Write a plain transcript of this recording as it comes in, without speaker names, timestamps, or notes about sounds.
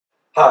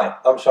Hi,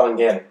 I'm Sean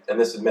Gannon, and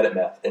this is Minute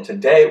Math, and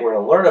today we're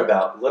going to learn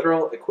about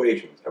literal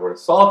equations, and we're going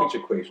to solve each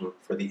equation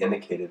for the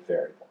indicated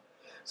variable.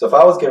 So if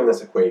I was given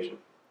this equation,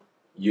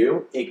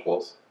 u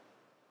equals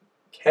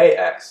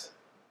kx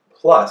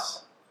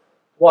plus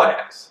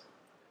yx,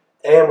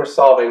 and we're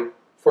solving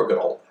for good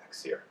old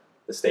x here,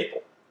 the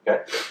staple.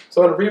 Okay?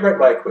 So I'm going to rewrite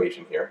my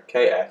equation here,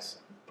 kx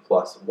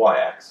plus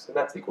yx, and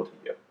that's equal to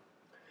u.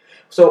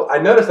 So I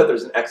notice that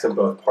there's an x in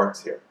both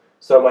parts here.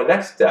 So my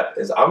next step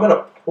is I'm going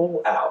to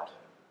pull out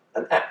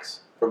an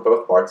x from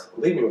both parts,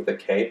 leaving me with a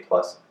k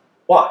plus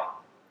y.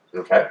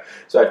 Okay?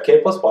 So I have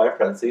k plus y in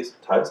parentheses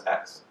times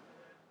x.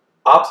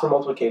 Opposite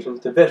multiplication is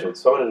division,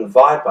 so I'm going to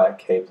divide by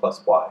k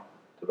plus y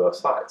to both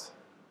sides.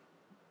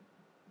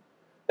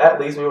 That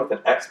leaves me with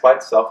an x by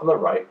itself on the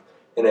right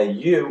and a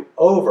u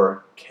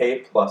over k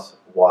plus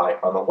y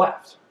on the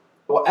left.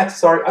 Well, x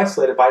is already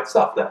isolated by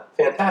itself now.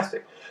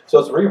 Fantastic. So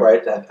let's rewrite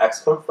it to have x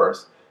come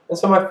first. And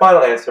so my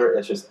final answer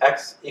is just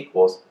x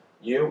equals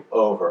u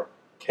over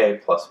k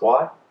plus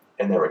y.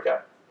 And there we go.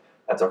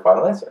 That's our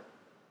final answer.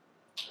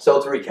 So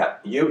let's recap.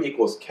 U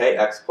equals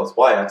kx plus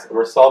yx, and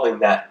we're solving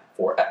that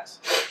for x.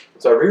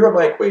 So I rewrote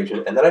my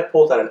equation, and then I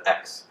pulled out an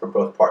x from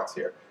both parts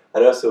here.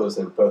 I noticed it was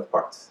in both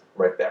parts,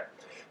 right there.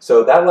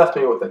 So that left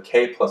me with a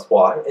k plus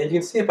y, and you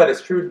can see if I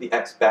distribute the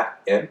x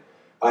back in,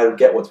 I would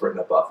get what's written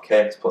above,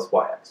 kx plus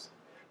yx.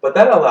 But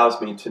that allows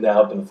me to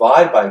now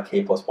divide by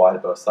k plus y to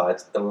both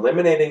sides,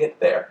 eliminating it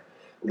there,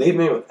 leaving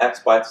me with x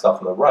by itself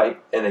on the right,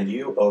 and a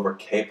u over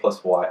k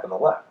plus y on the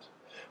left.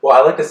 Well,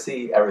 I like to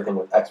see everything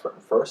with x written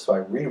first, so I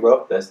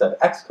rewrote this to have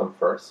x come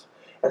first.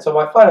 And so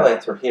my final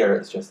answer here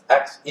is just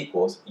x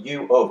equals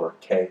u over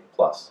k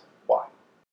plus